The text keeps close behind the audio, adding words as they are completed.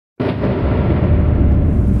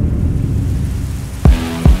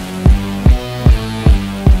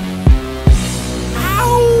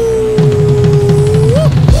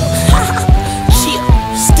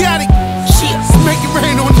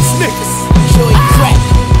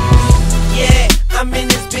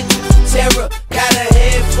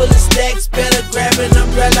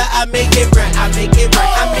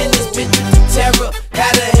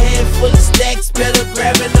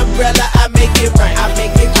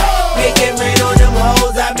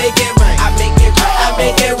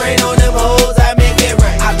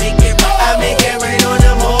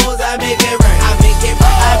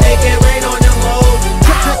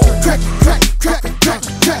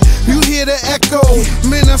let go.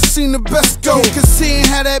 Man, I've seen the best go, cause he ain't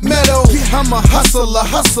had that metal. I'm a hustler,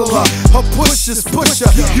 a pusher's pusher.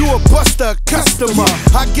 You a buster, customer.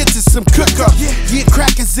 I get you some cooker. Yeah,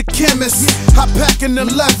 crack is a chemist. I pack an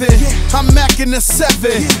 11. I'm macking a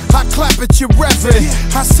 7. I clap at your reverend.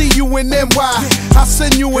 I see you in NY. I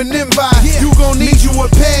send you an invite. You gon' need you a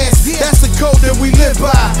pass. That's the code that we live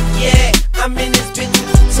by. Yeah, I'm in this bitch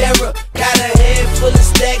with terror. Got a head full of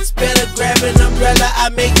stacks. Better grab an umbrella. I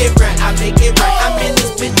make it right. I make it right. I'm in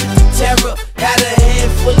this bitch with terror. Got a head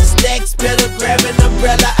full of stacks. Better grab an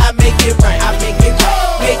umbrella. I make it right. I make it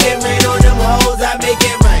right. Make it rain on them hoes. I make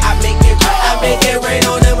it right. I make it right. I make it rain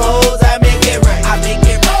on them hoes. I make it right. I make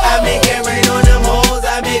it right. I make it rain on them hoes.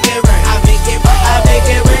 I make it right. I make it right. I make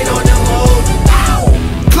it rain on them hoes.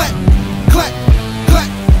 Clap, clap, clap.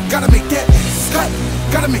 Gotta make that ass clap.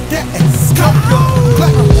 Gotta make that ass clap.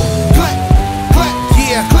 Clap, clap, clap.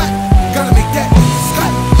 Yeah, clap. Gotta make that ass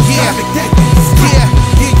clap. Yeah, make that ass clap.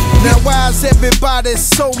 Yeah. Now why is everybody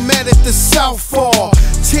so mad at the Southpaw?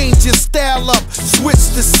 Change your style up,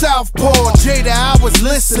 switch to Southpaw. Jada, I was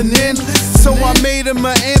listening, so I made him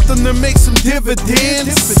an anthem to make some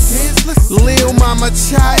dividends. Lil Mama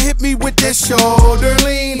Chai hit me with that shoulder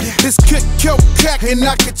lean. This kick, crack, and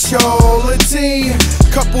I control a team.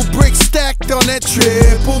 Couple bricks stacked on that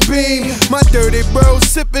triple beam. My dirty bro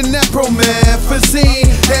sipping that promethazine.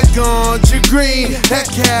 That ganja green, that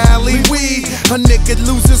Cali weed. A nigga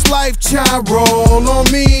lose his life, try roll on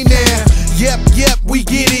me now. Yep, we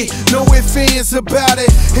get it. No ifs, ands about it.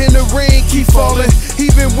 And the rain keep falling,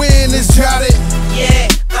 even when it's droughted. Yeah,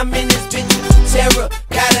 I'm in this bitch with terror.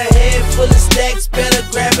 Got a head full of stacks. Better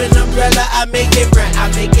grab an umbrella. I make it right. I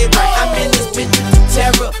make it right. I'm in this bitch with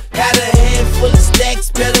terror. Got a head full of stacks.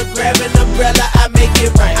 Better grab an umbrella. I make it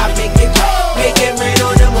right. I make it right. Make it rain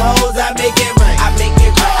on them hoes. I make it right. I make it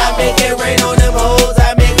right. I make it rain on them hoes.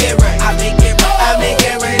 I make it right. I make it right. I make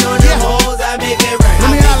it rain on them hoes. I make it right. Let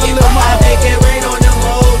me holler, little mama. I make it rain on them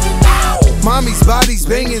hoes. Mommy's body's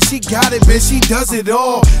banging, she got it, man, she does it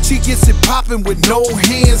all. She gets it popping with no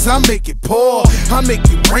hands, I make it pour. I make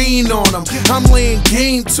it rain on them, I'm laying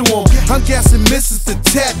game to them. I'm guessing misses the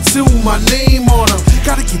tattoo, my name on them.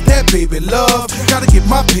 Gotta get that baby love, gotta get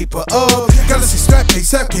my paper up. Gotta see strap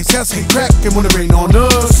case, house ain't crackin' when it rain on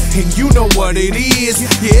us. And you know what it is,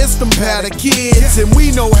 yeah, it's them powder kids. And we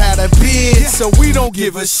know how to bid, so we don't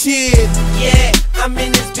give a shit. Yeah, I'm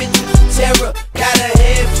in this bitch with terror. Got a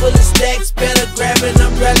head full of stacks. Better grab an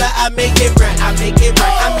umbrella. I make it right. I make it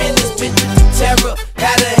right. I'm in this bitch with terror.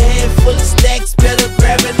 Got a head full of stacks. Better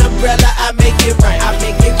grab an umbrella. I make it right. I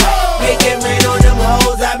make it right. Make it rain on them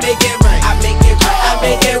hoes. I make it right. I make it right. I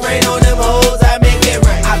make it rain on them hoes. I make it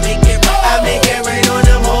right. I make it right. I make it rain on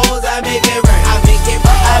them hoes. I make it right. I make it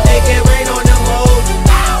right. I make it rain on them hoes.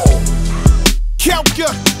 Kelka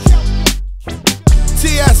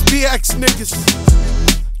TSBX niggas.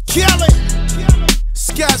 Kill it.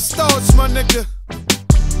 Scott Stars, my nigga.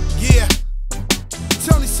 Yeah.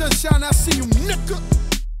 Tony Sunshine, I see you, nigga.